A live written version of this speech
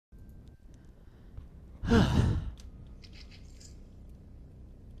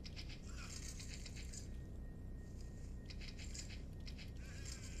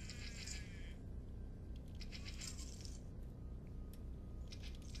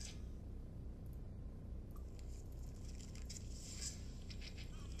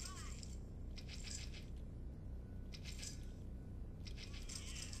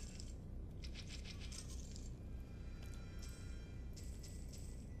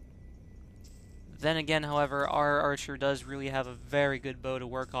Then again, however, our archer does really have a very good bow to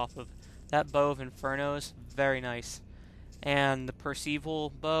work off of. That bow of Inferno's very nice. And the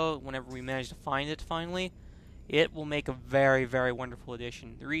Percival bow, whenever we manage to find it finally, it will make a very, very wonderful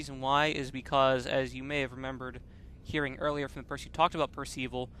addition. The reason why is because, as you may have remembered hearing earlier from the person who talked about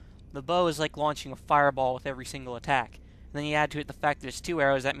Percival, the bow is like launching a fireball with every single attack. And then you add to it the fact that there's 2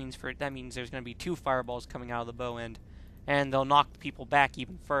 arrows, that means there's going to be 2 fireballs coming out of the bow end. And they'll knock the people back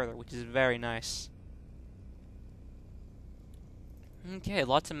even further, which is very nice. Okay,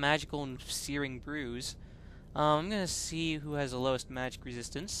 lots of magical and searing brews. I'm going to see who has the lowest magic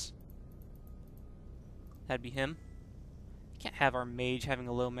resistance. That'd be him. Can't have our mage having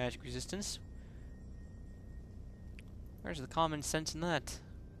a low magic resistance. Where's the common sense in that?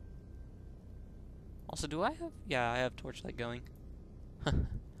 Also, do I have... Yeah, I have torchlight going.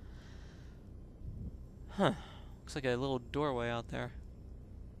 Huh. Looks like a little doorway out there.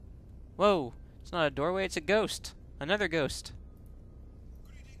 Whoa! It's not a doorway, it's a ghost! Another ghost!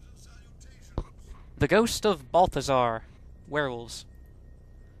 The ghost of Balthazar. Werewolves.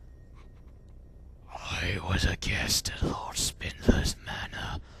 I was a guest at Lord Spindler's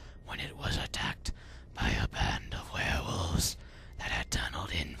manor when it was attacked by a band of werewolves that had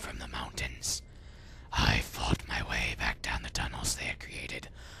tunneled in from the mountains. I fought my way back down the tunnels they had created,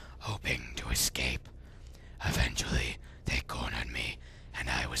 hoping to escape. Eventually, they cornered me, and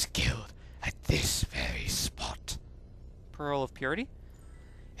I was killed at this very spot. Pearl of Purity?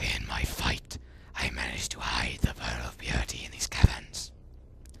 In my fight, I managed to hide the Pearl of Purity in these caverns.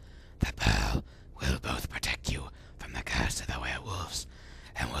 The Pearl will both protect you from the curse of the werewolves,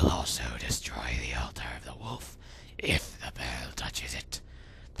 and will also destroy the altar of the wolf if the Pearl touches it.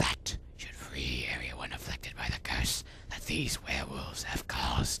 That should free everyone afflicted by the curse that these werewolves have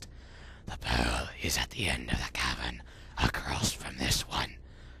caused. The Pearl is at the end of the cavern, across from this one.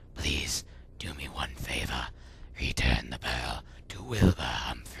 Please do me one favor. Return the Pearl to Wilbur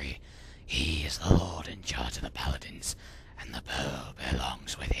Humphrey. He is the lord in charge of the paladins, and the Pearl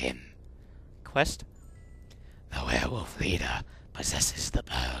belongs with him. Quest? The werewolf leader possesses the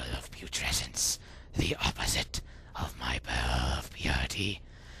Pearl of Putrescence, the opposite of my Pearl of Purity.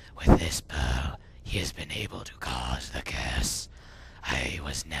 With this Pearl, he has been able to cause the curse. I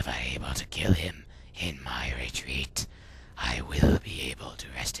was never able to kill him in my retreat. I will be able to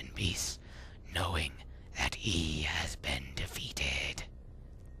rest in peace, knowing that he has been defeated.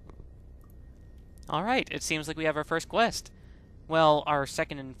 Alright, it seems like we have our first quest. Well, our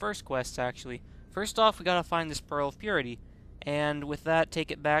second and first quests, actually. First off, we gotta find this Pearl of Purity, and with that, take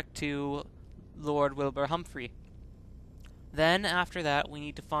it back to Lord Wilbur Humphrey. Then, after that, we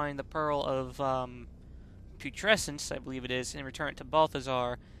need to find the Pearl of Putrescence, I believe it is, and return it to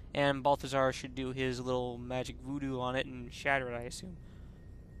Balthazar, and Balthazar should do his little magic voodoo on it and shatter it, I assume.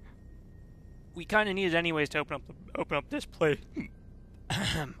 We kind of need it anyways to open up this place.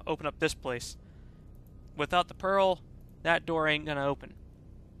 Open up this place. Without the Pearl, that door ain't gonna open.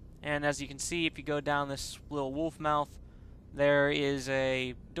 And as you can see, if you go down this little wolf mouth, there is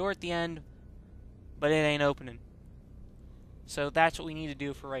a door at the end, but it ain't opening. So that's what we need to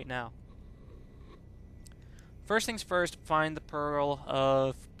do for right now. First things first, find the Pearl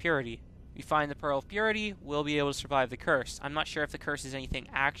of Purity. If we find the Pearl of Purity, we'll be able to survive the curse. I'm not sure if the curse is anything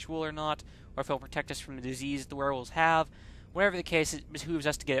actual or not, or if it'll protect us from the disease the werewolves have. Whatever the case, it behooves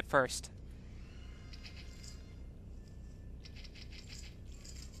us to get it first.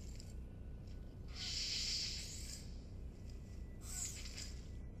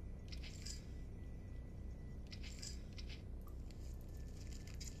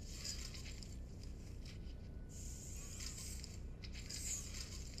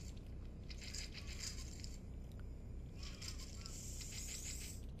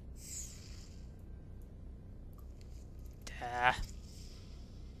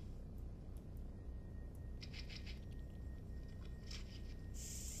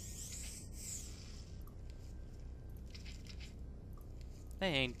 They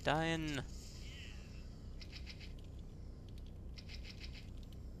ain't dying.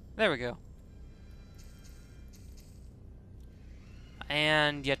 There we go.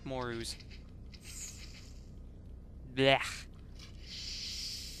 And yet more ooze. Blech.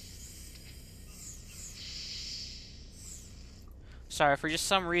 Sorry, for just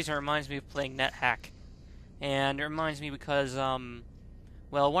some reason it reminds me of playing NetHack. And it reminds me because,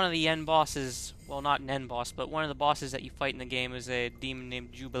 well, one of the end bosses, well, not an end boss, but one of the bosses that you fight in the game is a demon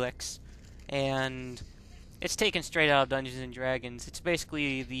named Jubilex. And it's taken straight out of Dungeons & Dragons. It's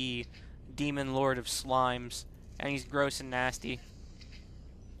basically the demon lord of slimes, and he's gross and nasty.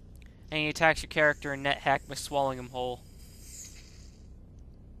 And he attacks your character in NetHack by swallowing him whole.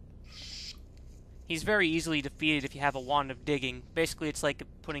 He's very easily defeated if you have a wand of digging. Basically, it's like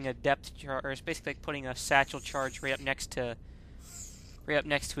putting a depth charge, or it's basically like putting a satchel charge right up next to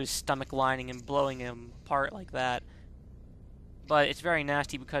his stomach lining and blowing him apart like that. But it's very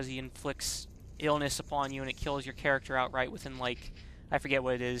nasty because he inflicts illness upon you and it kills your character outright within, like, I forget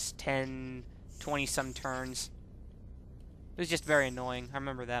what it is, 10, 20 some turns. It was just very annoying. I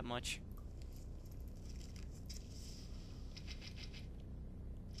remember that much.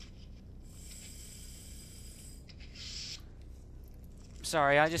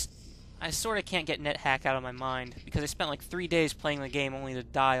 Sorry, I sort of can't get NetHack out of my mind because I spent like 3 days playing the game only to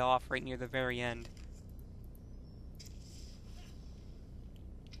die off right near the very end.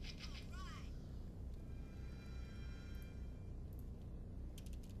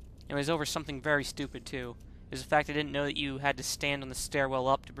 It was over something very stupid, too. It was the fact I didn't know that you had to stand on the stairwell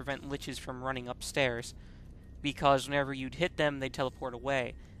up to prevent liches from running upstairs. Because whenever you'd hit them, they'd teleport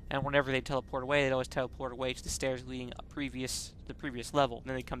away. And whenever they'd teleport away, they'd always teleport away to the stairs leading up the previous level. And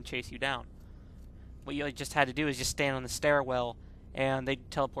then they'd come chase you down. What you just had to do is just stand on the stairwell, and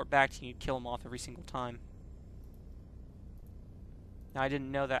they'd teleport back to you and you'd kill them off every single time. Now, I didn't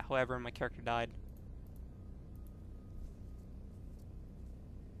know that, however, and my character died.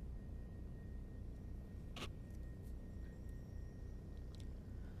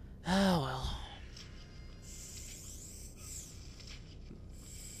 Oh, well.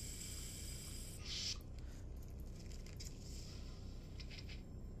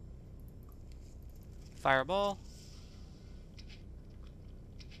 Fireball.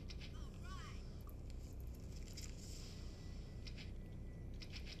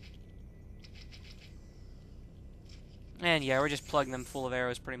 And yeah, we're just plugging them full of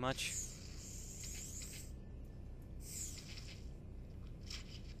arrows pretty much.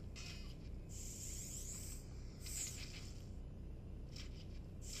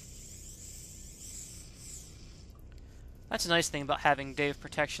 That's a nice thing about having Dave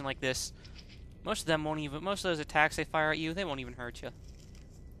protection like this. Most of those attacks they fire at you, they won't even hurt you.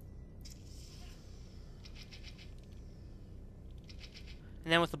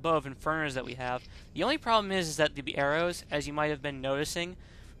 And then with the bow of Infernos that we have, the only problem is that the arrows, as you might have been noticing,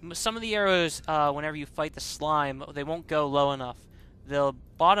 some of the arrows, whenever you fight the slime, they won't go low enough. The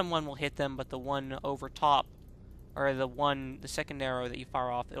bottom one will hit them, but the one over top, or the second arrow that you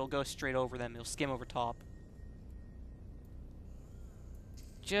fire off, it'll go straight over them. It'll skim over top.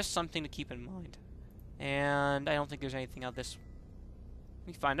 Just something to keep in mind. And I don't think there's anything out this.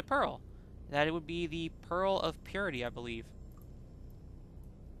 We find a pearl. That it would be the Pearl of Purity, I believe.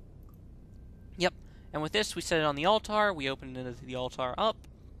 Yep. And with this, we set it on the altar. We open the altar up.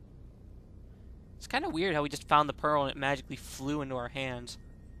 It's kind of weird how we just found the pearl and it magically flew into our hands.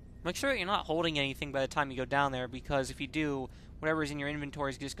 Make sure that you're not holding anything by the time you go down there, because if you do, whatever's in your inventory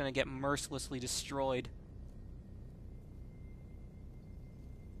is just going to get mercilessly destroyed.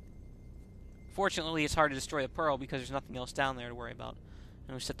 Fortunately, it's hard to destroy the pearl because there's nothing else down there to worry about.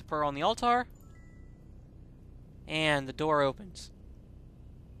 And we set the pearl on the altar, and the door opens.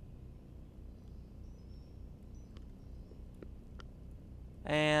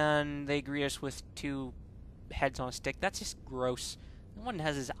 And they greet us with 2 heads on a stick. That's just gross. One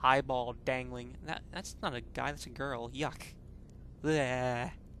has his eyeball dangling. That's not a guy, that's a girl. Yuck.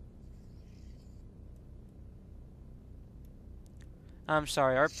 Blech. I'm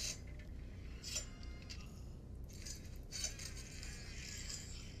sorry, our...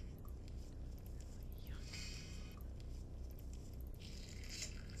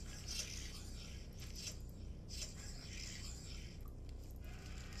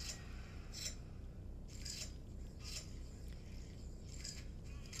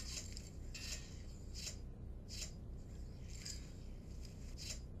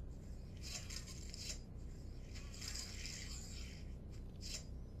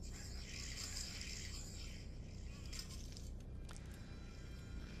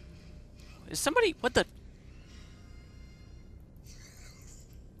 Is somebody... What the...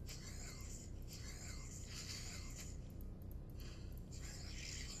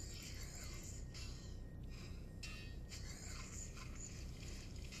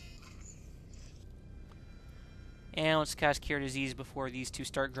 And let's cast Cure Disease before these two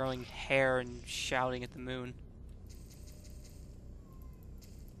start growing hair and shouting at the moon.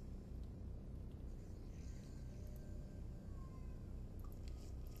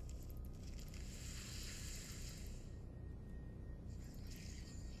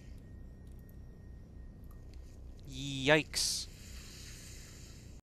 Yikes.